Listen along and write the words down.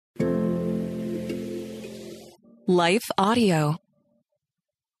Life Audio.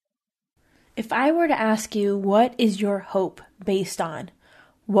 If I were to ask you, what is your hope based on?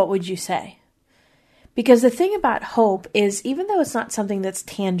 What would you say? Because the thing about hope is, even though it's not something that's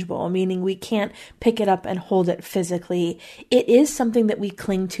tangible, meaning we can't pick it up and hold it physically, it is something that we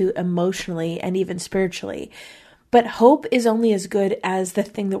cling to emotionally and even spiritually. But hope is only as good as the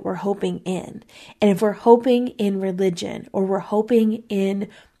thing that we're hoping in. And if we're hoping in religion, or we're hoping in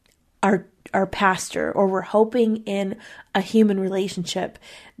our pastor, or we're hoping in a human relationship,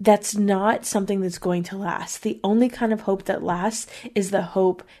 that's not something that's going to last. The only kind of hope that lasts is the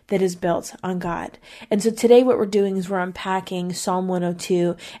hope that is built on God. And so today what we're doing is we're unpacking Psalm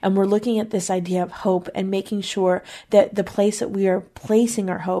 102, and we're looking at this idea of hope and making sure that the place that we are placing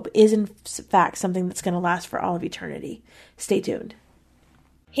our hope is in fact something that's going to last for all of eternity. Stay tuned.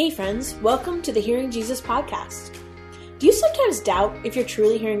 Hey friends, welcome to the Hearing Jesus podcast. Do you sometimes doubt if you're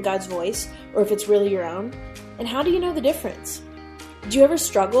truly hearing God's voice or if it's really your own? And how do you know the difference? Do you ever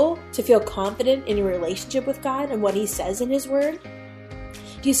struggle to feel confident in your relationship with God and what He says in His Word?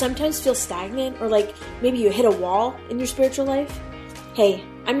 Do you sometimes feel stagnant, or like maybe you hit a wall in your spiritual life? Hey,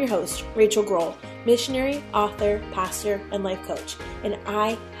 I'm your host, Rachel Grohl, missionary, author, pastor, and life coach, and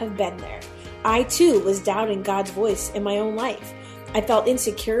I have been there. I too was doubting God's voice in my own life. I felt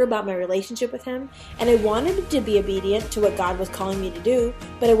insecure about my relationship with Him, and I wanted to be obedient to what God was calling me to do,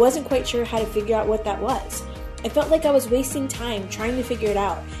 but I wasn't quite sure how to figure out what that was. I felt like I was wasting time trying to figure it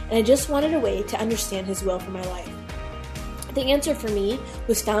out, and I just wanted a way to understand His will for my life. The answer for me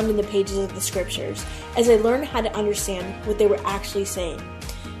was found in the pages of the Scriptures, as I learned how to understand what they were actually saying.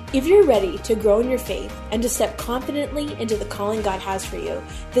 If you're ready to grow in your faith and to step confidently into the calling God has for you,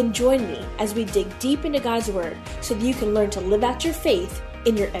 then join me as we dig deep into God's Word so that you can learn to live out your faith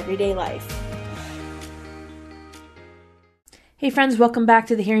in your everyday life. Hey friends, welcome back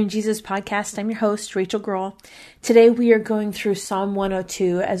to the Hearing Jesus podcast. I'm your host, Rachel Grohl. Today we are going through Psalm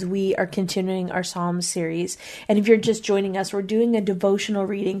 102 as we are continuing our Psalms series. And if you're just joining us, we're doing a devotional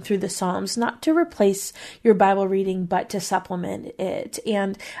reading through the Psalms, not to replace your Bible reading, but to supplement it.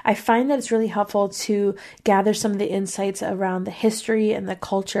 And I find that it's really helpful to gather some of the insights around the history and the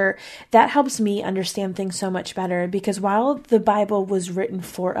culture. That helps me understand things so much better, because while the Bible was written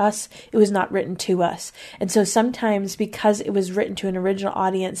for us, it was not written to us. And so sometimes, because it was written to an original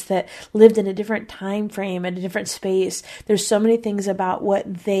audience that lived in a different time frame and a different space, there's so many things about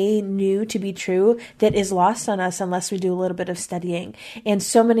what they knew to be true that is lost on us unless we do a little bit of studying. And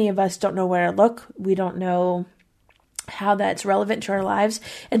so many of us don't know where to look. We don't know how that's relevant to our lives.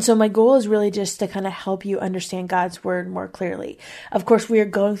 And so my goal is really just to kind of help you understand God's Word more clearly. Of course, we are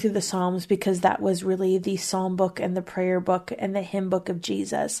going through the Psalms because that was really the Psalm book and the prayer book and the hymn book of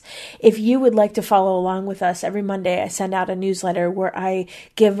Jesus. If you would like to follow along with us, every Monday I send out a newsletter where I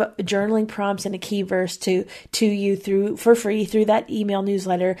give journaling prompts and a key verse to you for free through that email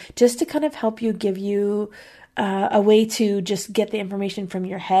newsletter, just to kind of help you, give you a way to just get the information from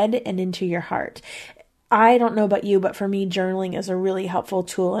your head and into your heart. I don't know about you, but for me, journaling is a really helpful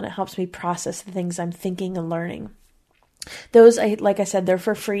tool, and it helps me process the things I'm thinking and learning. Those, like I said, they're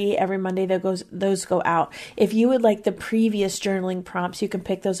for free every Monday. Those go out. If you would like the previous journaling prompts, you can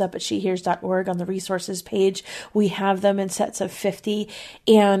pick those up at shehears.org on the resources page. We have them in sets of 50,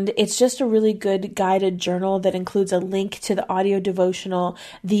 and it's just a really good guided journal that includes a link to the audio devotional,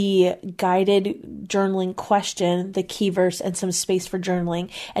 the guided journaling question, the key verse, and some space for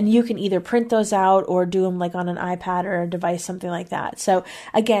journaling. And you can either print those out or do them like on an iPad or a device, something like that. So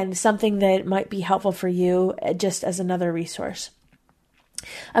again, something that might be helpful for you just as another resource.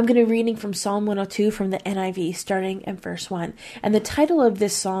 I'm going to be reading from Psalm 102 from the NIV, starting at verse 1. And the title of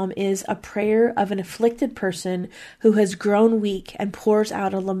this psalm is A Prayer of an Afflicted Person Who Has Grown Weak and Pours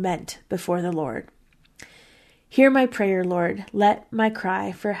Out a Lament Before the Lord. Hear my prayer, Lord. Let my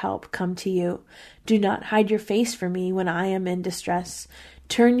cry for help come to you. Do not hide your face from me when I am in distress.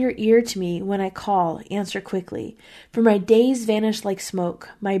 Turn your ear to me when I call. Answer quickly. For my days vanish like smoke.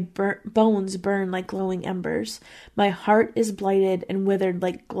 My bones burn like glowing embers. My heart is blighted and withered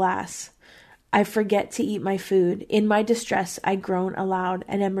like glass. I forget to eat my food. In my distress, I groan aloud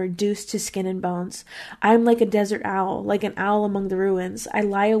and am reduced to skin and bones. I am like a desert owl, like an owl among the ruins. I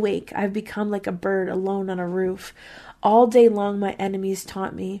lie awake. I have become like a bird alone on a roof. All day long, my enemies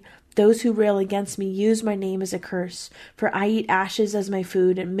taunt me. Those who rail against me use my name as a curse, for I eat ashes as my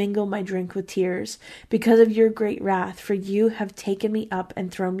food and mingle my drink with tears, because of your great wrath, for you have taken me up and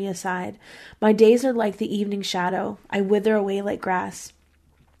thrown me aside. My days are like the evening shadow. I wither away like grass.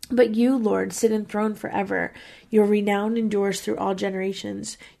 But you, Lord, sit enthroned forever. Your renown endures through all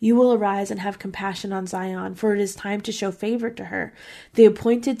generations. You will arise and have compassion on Zion, for it is time to show favor to her. The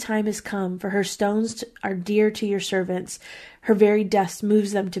appointed time is come, for her stones are dear to your servants. Her very dust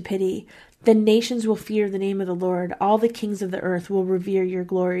moves them to pity. Then nations will fear the name of the Lord. All the kings of the earth will revere your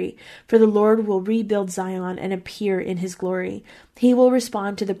glory. For the Lord will rebuild Zion and appear in his glory. He will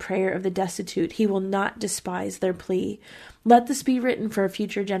respond to the prayer of the destitute. He will not despise their plea. Let this be written for a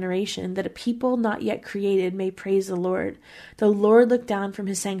future generation, that a people not yet created may praise the Lord. The Lord looked down from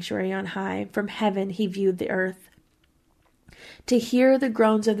his sanctuary on high. From heaven he viewed the earth, to hear the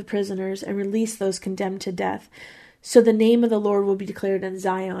groans of the prisoners and release those condemned to death. So the name of the Lord will be declared in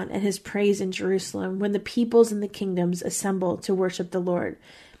Zion, and his praise in Jerusalem, when the peoples and the kingdoms assemble to worship the Lord.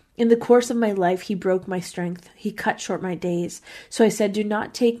 In the course of my life he broke my strength. He cut short my days. So I said, do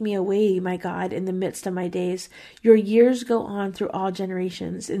not take me away, my God, in the midst of my days. Your years go on through all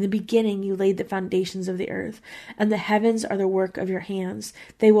generations. In the beginning you laid the foundations of the earth, and the heavens are the work of your hands.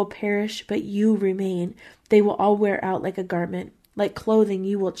 They will perish, but you remain. They will all wear out like a garment. Like clothing,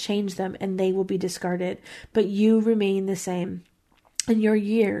 you will change them, and they will be discarded. But you remain the same, and your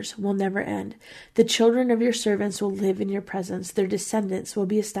years will never end. The children of your servants will live in your presence. Their descendants will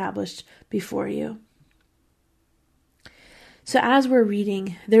be established before you. So as we're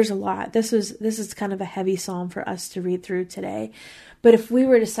reading, there's a lot. This is kind of a heavy psalm for us to read through today. But if we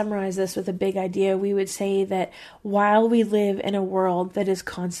were to summarize this with a big idea, we would say that while we live in a world that is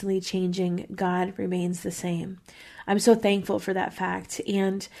constantly changing, God remains the same. I'm so thankful for that fact.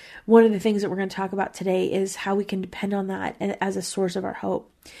 And one of the things that we're going to talk about today is how we can depend on that as a source of our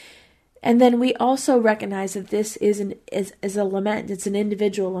hope. And then we also recognize that this is a lament. It's an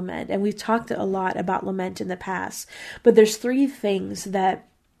individual lament. And we've talked a lot about lament in the past. But there's three things that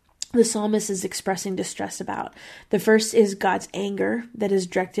the psalmist is expressing distress about. The first is God's anger that is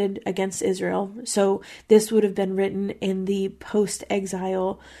directed against Israel. So this would have been written in the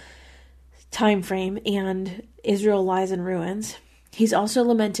post-exile time frame, and Israel lies in ruins. He's also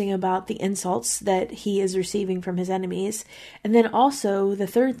lamenting about the insults that he is receiving from his enemies. And then also the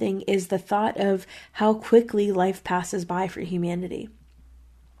third thing is the thought of how quickly life passes by for humanity.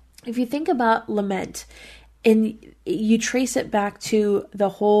 If you think about lament and you trace it back to the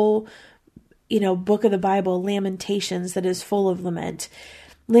whole, book of the Bible, Lamentations, that is full of lament.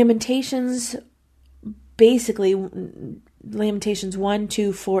 Lamentations, basically, Lamentations 1,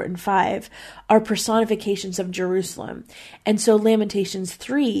 2, 4, and 5 are personifications of Jerusalem. And so Lamentations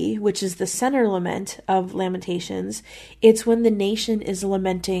 3, which is the center lament of Lamentations, it's when the nation is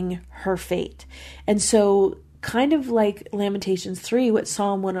lamenting her fate. And so kind of like Lamentations 3, what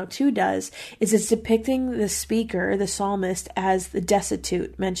Psalm 102 does is it's depicting the speaker, the psalmist, as the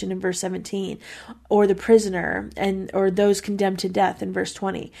destitute, mentioned in verse 17, or the prisoner, or those condemned to death in verse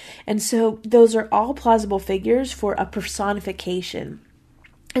 20. And so those are all plausible figures for a personification.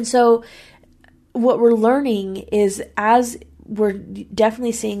 And so what we're learning is, as we're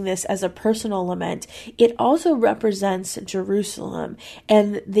definitely seeing this as a personal lament, it also represents Jerusalem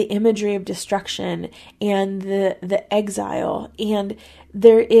and the imagery of destruction and the exile. And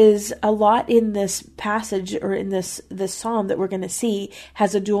there is a lot in this passage, or in this psalm that we're going to see,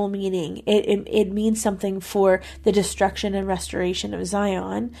 has a dual meaning. It means something for the destruction and restoration of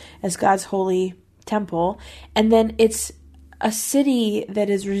Zion as God's holy temple. And then it's a city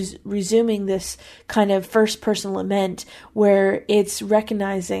that is resuming this kind of first-person lament where it's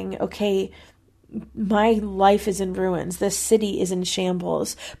recognizing, okay, my life is in ruins. This city is in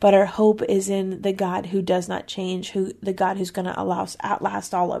shambles, but our hope is in the God who does not change, the God who's going to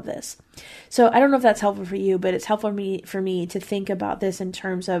outlast all of this. So I don't know if that's helpful for you, but it's helpful for me to think about this in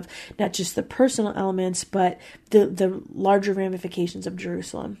terms of not just the personal elements, but the larger ramifications of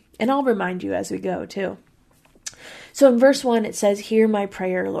Jerusalem. And I'll remind you as we go too. So in verse 1, it says, hear my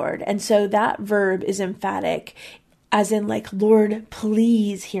prayer, Lord. And so that verb is emphatic, as in like, Lord,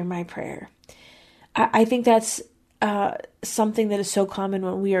 please hear my prayer. I think that's something that is so common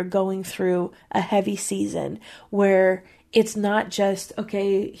when we are going through a heavy season, where it's not just,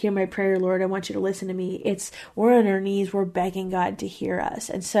 okay, hear my prayer, Lord, I want you to listen to me. It's, we're on our knees, we're begging God to hear us.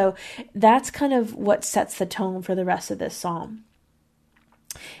 And so that's kind of what sets the tone for the rest of this psalm.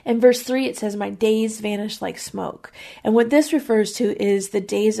 In verse 3, it says, my days vanish like smoke. And what this refers to is the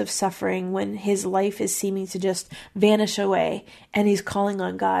days of suffering when his life is seeming to just vanish away and he's calling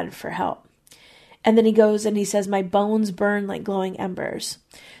on God for help. And then he goes and he says, my bones burn like glowing embers.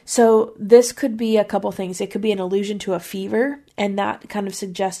 So this could be a couple things. It could be an allusion to a fever, and that kind of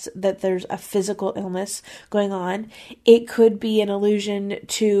suggests that there's a physical illness going on. It could be an allusion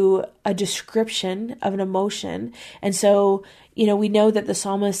to a description of an emotion. And so, we know that the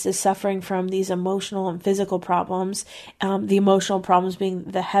psalmist is suffering from these emotional and physical problems, the emotional problems being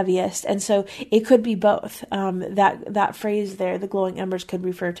the heaviest. And so it could be both. That phrase there, the glowing embers, could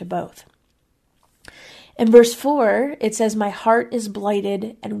refer to both. In verse 4, it says, "My heart is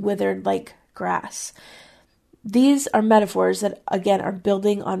blighted and withered like grass." These are metaphors that, again, are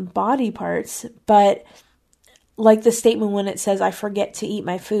building on body parts, but like the statement when it says, "I forget to eat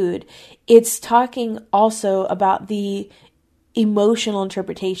my food," it's talking also about the emotional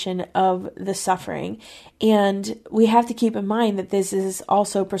interpretation of the suffering. And we have to keep in mind that this is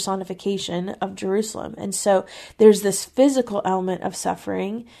also personification of Jerusalem. And so there's this physical element of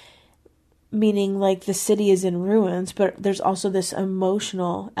suffering, meaning like the city is in ruins, but there's also this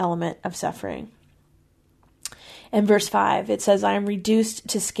emotional element of suffering. In verse 5, it says, "I am reduced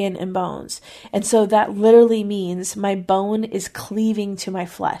to skin and bones." And so that literally means my bone is cleaving to my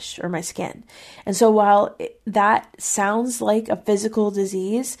flesh or my skin. And so while that sounds like a physical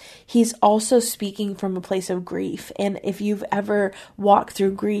disease, he's also speaking from a place of grief. And if you've ever walked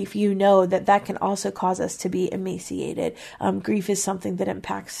through grief, you know that that can also cause us to be emaciated. Grief is something that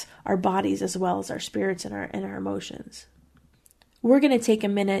impacts our bodies as well as our spirits and our emotions. We're going to take a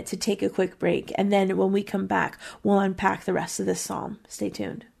minute to take a quick break, and then when we come back, we'll unpack the rest of this psalm. Stay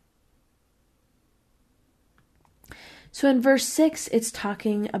tuned. So in verse 6, it's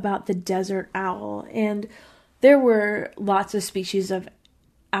talking about the desert owl, and there were lots of species of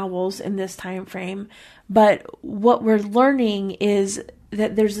owls in this time frame, but what we're learning is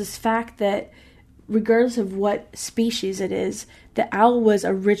that there's this fact that regardless of what species it is, the owl was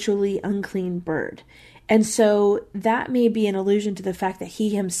a ritually unclean bird. And so that may be an allusion to the fact that he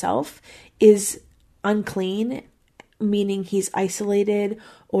himself is unclean, meaning he's isolated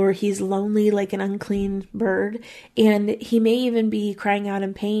or he's lonely like an unclean bird. And he may even be crying out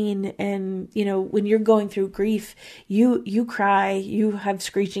in pain. And, when you're going through grief, you cry, you have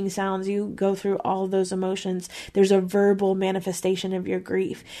screeching sounds, you go through all of those emotions. There's a verbal manifestation of your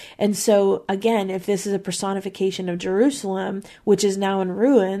grief. And so again, if this is a personification of Jerusalem, which is now in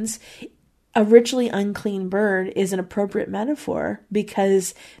ruins, a ritually unclean bird is an appropriate metaphor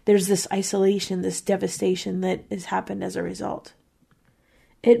because there's this isolation, this devastation that has happened as a result.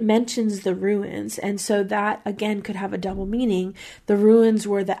 It mentions the ruins, and so that, again, could have a double meaning. The ruins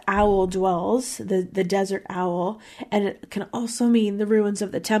where the owl dwells, the desert owl, and it can also mean the ruins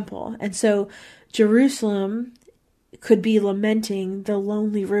of the temple. And so Jerusalem could be lamenting the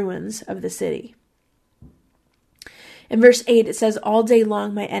lonely ruins of the city. In verse 8, it says, "All day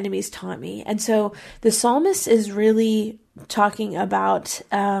long my enemies taunt me." And so the psalmist is really talking about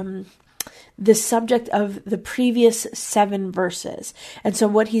the subject of the previous 7 verses. And so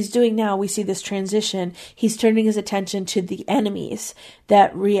what he's doing now, we see this transition. He's turning his attention to the enemies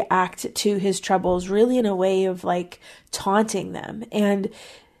that react to his troubles, really in a way of like taunting them. And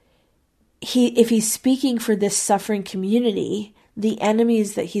if he's speaking for this suffering community, the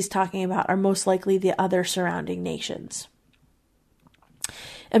enemies that he's talking about are most likely the other surrounding nations.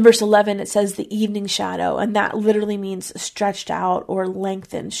 In verse 11, it says the evening shadow, and that literally means stretched out or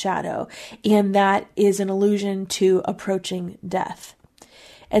lengthened shadow. And that is an allusion to approaching death.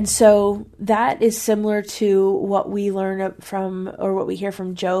 And so that is similar to what we learn from, or what we hear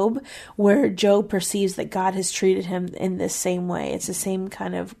from Job, where Job perceives that God has treated him in this same way. It's the same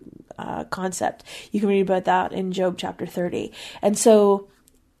kind of concept. You can read about that in Job chapter 30. And so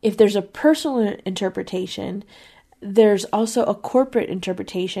if there's a personal interpretation, there's also a corporate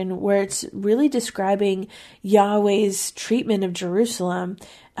interpretation where it's really describing Yahweh's treatment of Jerusalem.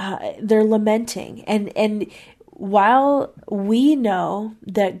 They're lamenting. And while we know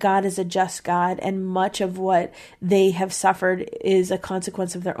that God is a just God and much of what they have suffered is a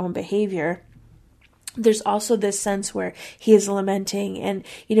consequence of their own behavior, there's also this sense where he is lamenting. And,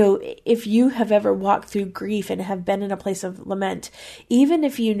 if you have ever walked through grief and have been in a place of lament, even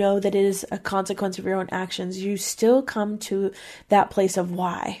if you know that it is a consequence of your own actions, you still come to that place of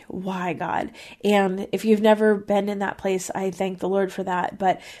why God? And if you've never been in that place, I thank the Lord for that.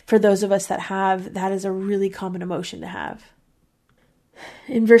 But for those of us that have, that is a really common emotion to have.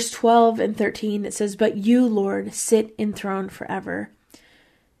 In verse 12 and 13, it says, "But you, Lord, sit enthroned forever."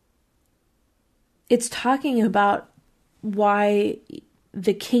 It's talking about why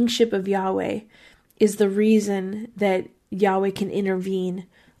the kingship of Yahweh is the reason that Yahweh can intervene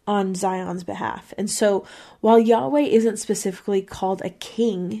on Zion's behalf. And so while Yahweh isn't specifically called a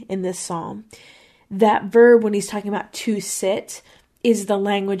king in this psalm, that verb when he's talking about to sit is the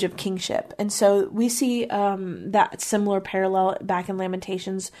language of kingship. And so we see that similar parallel back in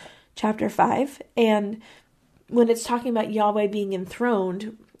Lamentations chapter 5. And when it's talking about Yahweh being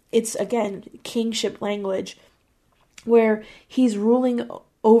enthroned, it's, again, kingship language, where he's ruling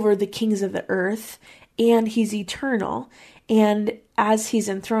over the kings of the earth, and he's eternal. And as he's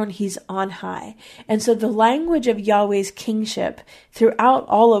enthroned, he's on high. And so the language of Yahweh's kingship throughout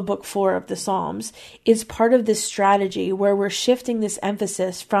all of Book 4 of the Psalms is part of this strategy where we're shifting this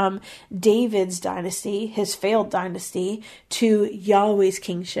emphasis from David's dynasty, his failed dynasty, to Yahweh's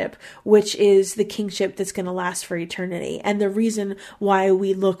kingship, which is the kingship that's going to last for eternity. And the reason why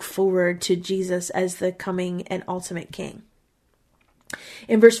we look forward to Jesus as the coming and ultimate king.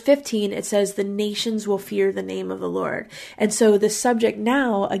 In verse 15, it says, the nations will fear the name of the Lord. And so the subject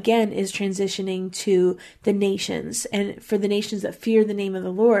now, again, is transitioning to the nations. And for the nations that fear the name of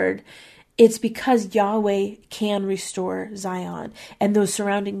the Lord, it's because Yahweh can restore Zion. And those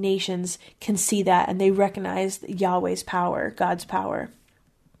surrounding nations can see that, and they recognize Yahweh's power, God's power.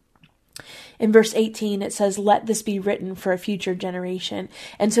 In verse 18, it says, let this be written for a future generation.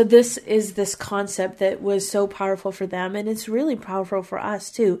 And so this is this concept that was so powerful for them. And it's really powerful for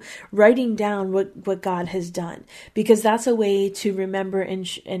us too, writing down what God has done, because that's a way to remember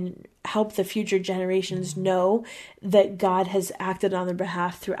and help the future generations know that God has acted on their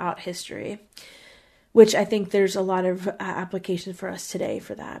behalf throughout history, which I think there's a lot of application for us today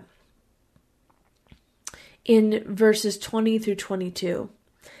for that. In verses 20 through 22,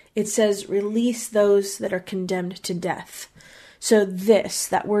 it says, release those that are condemned to death. So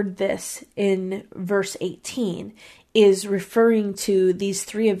that word this in verse 18 is referring to these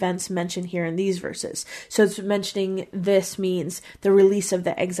three events mentioned here in these verses. So it's mentioning this means the release of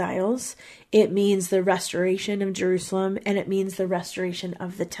the exiles, it means the restoration of Jerusalem, and it means the restoration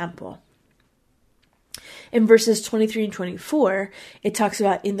of the temple. In verses 23 and 24, it talks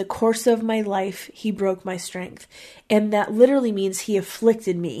about, in the course of my life, he broke my strength. And that literally means he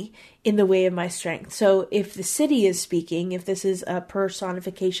afflicted me in the way of my strength. So if the city is speaking, if this is a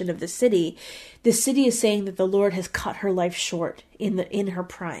personification of the city is saying that the Lord has cut her life short in her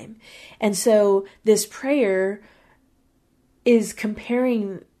prime. And so this prayer is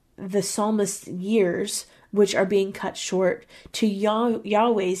comparing the psalmist's years, which are being cut short, to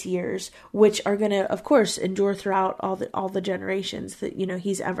Yahweh's years, which are going to, of course, endure throughout all the generations, that,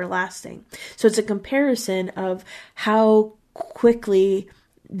 he's everlasting. So it's a comparison of how quickly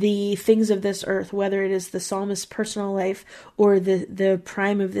the things of this earth, whether it is the psalmist's personal life or the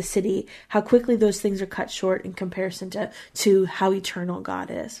prime of the city, how quickly those things are cut short in comparison to how eternal God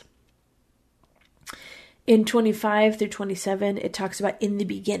is. In 25 through 27, it talks about in the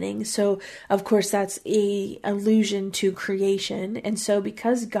beginning. So, of course, that's a allusion to creation. And so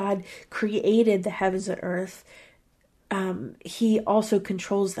because God created the heavens and earth, he also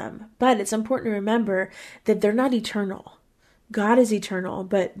controls them. But it's important to remember that they're not eternal. God is eternal,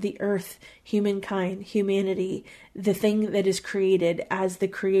 but the earth, humankind, humanity, the thing that is created as the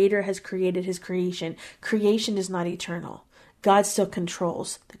Creator has created his creation is not eternal. God still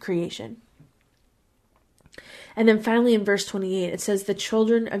controls the creation. And then finally in verse 28, it says, the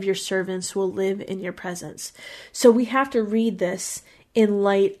children of your servants will live in your presence. So we have to read this in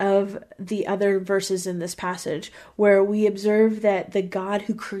light of the other verses in this passage, where we observe that the God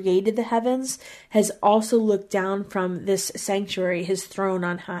who created the heavens has also looked down from this sanctuary, his throne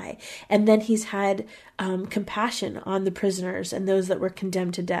on high. And then he's had compassion on the prisoners and those that were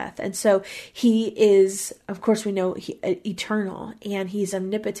condemned to death. And so he is, of course, we know eternal and he's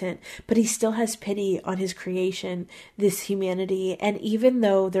omnipotent, but he still has pity on his creation, this humanity. And even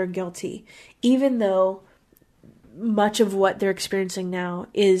though they're guilty, even though much of what they're experiencing now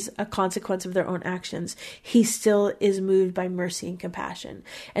is a consequence of their own actions, he still is moved by mercy and compassion.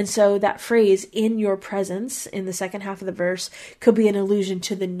 And so that phrase, in your presence, in the second half of the verse, could be an allusion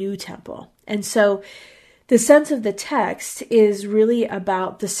to the new temple. And so the sense of the text is really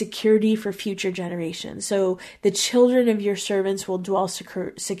about the security for future generations. So the children of your servants will dwell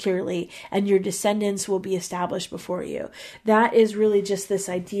securely, and your descendants will be established before you. That is really just this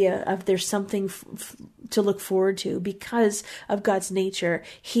idea of there's something to look forward to because of God's nature.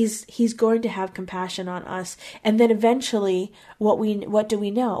 He's going to have compassion on us. And then eventually, what do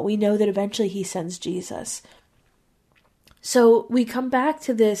we know? We know that eventually he sends Jesus. So we come back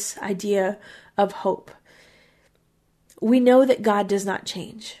to this idea of hope. We know that God does not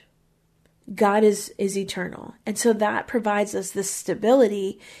change. God is eternal. And so that provides us this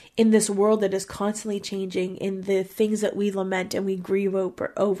stability in this world that is constantly changing, in the things that we lament and we grieve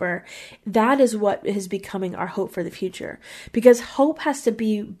over. That is what is becoming our hope for the future. Because hope has to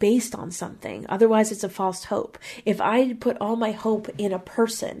be based on something. Otherwise, it's a false hope. If I put all my hope in a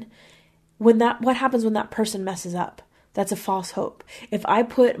person, what happens when that person messes up? That's a false hope. If I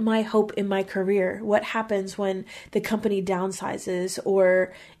put my hope in my career, what happens when the company downsizes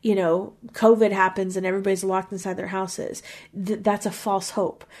or, COVID happens and everybody's locked inside their houses? That's a false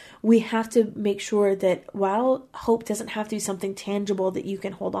hope. We have to make sure that while hope doesn't have to be something tangible that you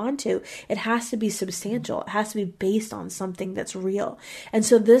can hold on to, it has to be substantial. It has to be based on something that's real. And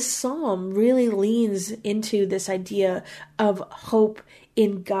so this psalm really leans into this idea of hope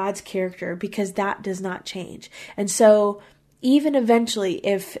in God's character, because that does not change. And so even eventually,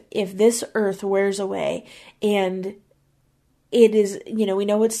 if this earth wears away and it is, we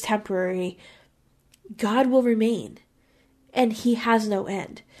know it's temporary, God will remain and he has no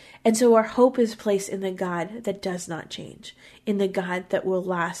end. And so our hope is placed in the God that does not change, in the God that will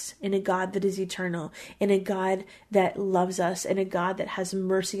last, in a God that is eternal, in a God that loves us, in a God that has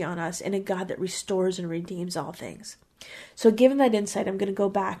mercy on us, in a God that restores and redeems all things. So given that insight, I'm going to go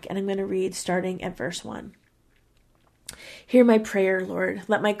back and I'm going to read starting at verse 1. Hear my prayer, Lord.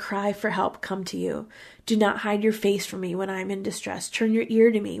 Let my cry for help come to you. Do not hide your face from me when I am in distress. Turn your ear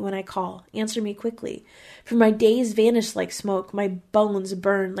to me when I call. Answer me quickly. For my days vanish like smoke. My bones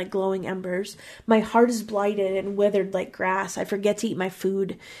burn like glowing embers. My heart is blighted and withered like grass. I forget to eat my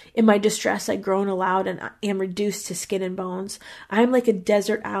food. In my distress, I groan aloud and am reduced to skin and bones. I am like a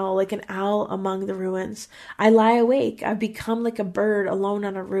desert owl, like an owl among the ruins. I lie awake. I've become like a bird alone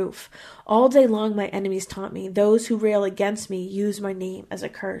on a roof. All day long, my enemies taunt me. Those who rail against me use my name as a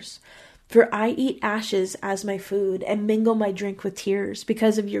curse. For I eat ashes as my food and mingle my drink with tears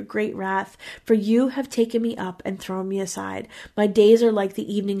because of your great wrath. For you have taken me up and thrown me aside. My days are like the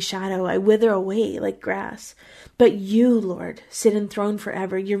evening shadow. I wither away like grass. But you, Lord, sit enthroned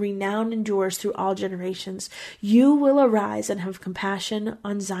forever. Your renown endures through all generations. You will arise and have compassion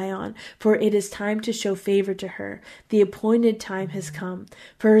on Zion, for it is time to show favor to her. The appointed time has come.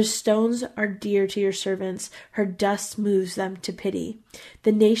 For her stones are dear to your servants. Her dust moves them to pity.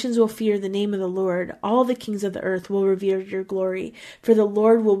 The nations will fear the name of the Lord. All the kings of the earth will revere your glory. For the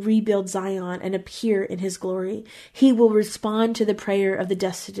Lord will rebuild Zion and appear in his glory. He will respond to the prayer of the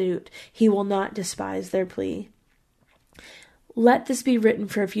destitute. He will not despise their plea. Let this be written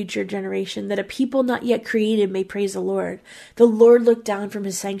for a future generation, that a people not yet created may praise the Lord. The Lord looked down from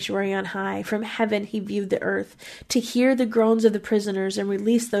his sanctuary on high. From heaven he viewed the earth, to hear the groans of the prisoners and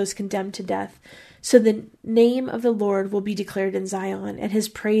release those condemned to death. So the name of the Lord will be declared in Zion, and his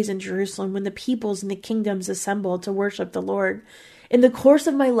praise in Jerusalem, when the peoples and the kingdoms assemble to worship the Lord. In the course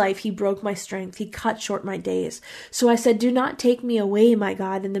of my life, he broke my strength. He cut short my days. So I said, do not take me away, my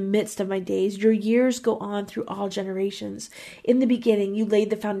God, in the midst of my days. Your years go on through all generations. In the beginning, you laid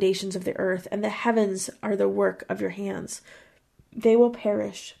the foundations of the earth, and the heavens are the work of your hands. They will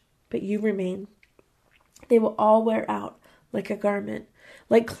perish, but you remain. They will all wear out like a garment.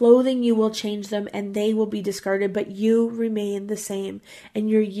 Like clothing, you will change them, and they will be discarded, but you remain the same, and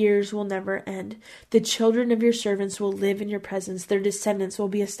your years will never end. The children of your servants will live in your presence. Their descendants will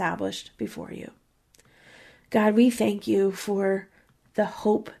be established before you. God, we thank you for the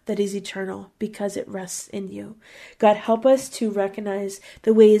hope that is eternal because it rests in you. God, help us to recognize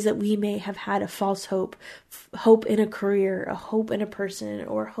the ways that we may have had a false hope, hope in a career, a hope in a person,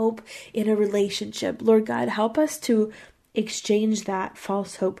 or hope in a relationship. Lord God, help us to exchange that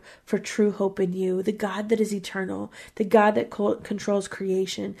false hope for true hope in you, the God that is eternal, the God that controls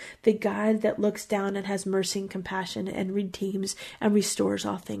creation, the God that looks down and has mercy and compassion and redeems and restores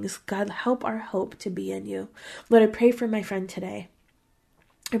all things. God, help our hope to be in you. Lord, I pray for my friend today.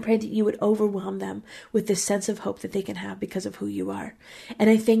 I pray that you would overwhelm them with this sense of hope that they can have because of who you are. And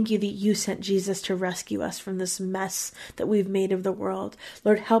I thank you that you sent Jesus to rescue us from this mess that we've made of the world.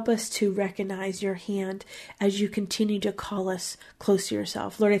 Lord, help us to recognize your hand as you continue to call us close to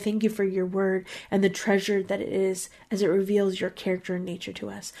yourself. Lord, I thank you for your word and the treasure that it is as it reveals your character and nature to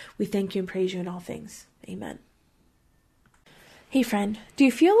us. We thank you and praise you in all things. Amen. Hey friend, do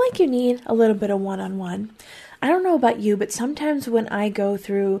you feel like you need a little bit of one-on-one? I don't know about you, but sometimes when I go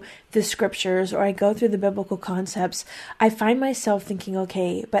through the scriptures or I go through the biblical concepts, I find myself thinking,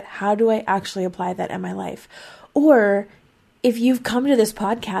 okay, but how do I actually apply that in my life? Or If you've come to this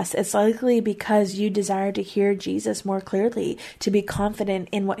podcast, it's likely because you desire to hear Jesus more clearly, to be confident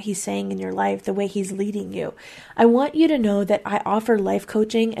in what he's saying in your life, the way he's leading you. I want you to know that I offer life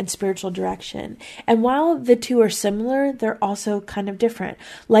coaching and spiritual direction. And while the two are similar, they're also kind of different.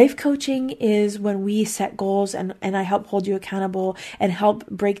 Life coaching is when we set goals and I help hold you accountable and help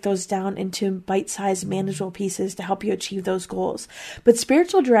break those down into bite-sized, manageable pieces to help you achieve those goals. But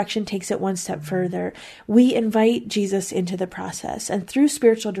spiritual direction takes it one step further. We invite Jesus into the process. And through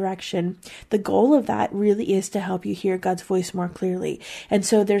spiritual direction, the goal of that really is to help you hear God's voice more clearly. And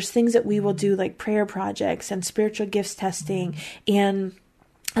so there's things that we will do like prayer projects and spiritual gifts testing and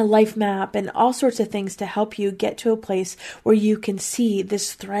a life map and all sorts of things to help you get to a place where you can see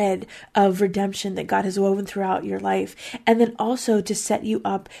this thread of redemption that God has woven throughout your life. And then also to set you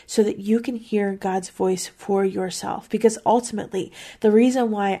up so that you can hear God's voice for yourself. Because ultimately, the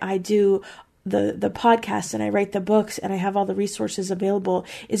reason why I do the podcast and I write the books and I have all the resources available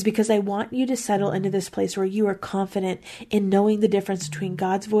is because I want you to settle into this place where you are confident in knowing the difference between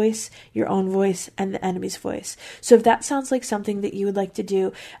God's voice, your own voice, and the enemy's voice. So if that sounds like something that you would like to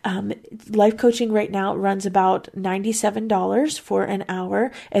do, life coaching right now runs about $97 for an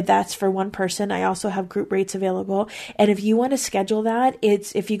hour, and that's for one person. I also have group rates available. And if you want to schedule that,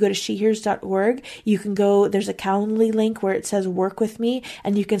 it's if you go to shehears.org, you can go, there's a Calendly link where it says work with me,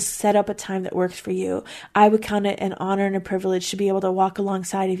 and you can set up a time that works for you. I would count it an honor and a privilege to be able to walk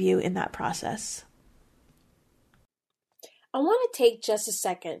alongside of you in that process. I want to take just a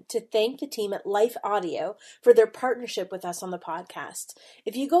second to thank the team at Life Audio for their partnership with us on the podcast.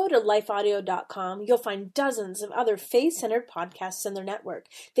 If you go to lifeaudio.com, you'll find dozens of other faith-centered podcasts in their network.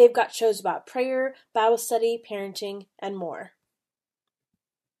 They've got shows about prayer, Bible study, parenting, and more.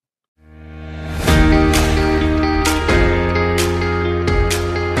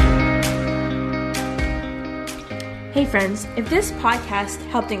 Hey friends, if this podcast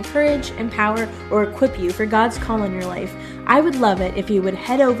helped encourage, empower, or equip you for God's call in your life, I would love it if you would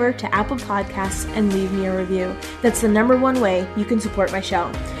head over to Apple Podcasts and leave me a review. That's the #1 way you can support my show.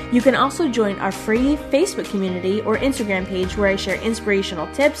 You can also join our free Facebook community or Instagram page where I share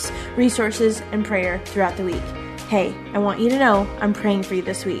inspirational tips, resources, and prayer throughout the week. Hey, I want you to know I'm praying for you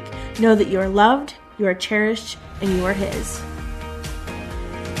this week. Know that you are loved, you are cherished, and you are His.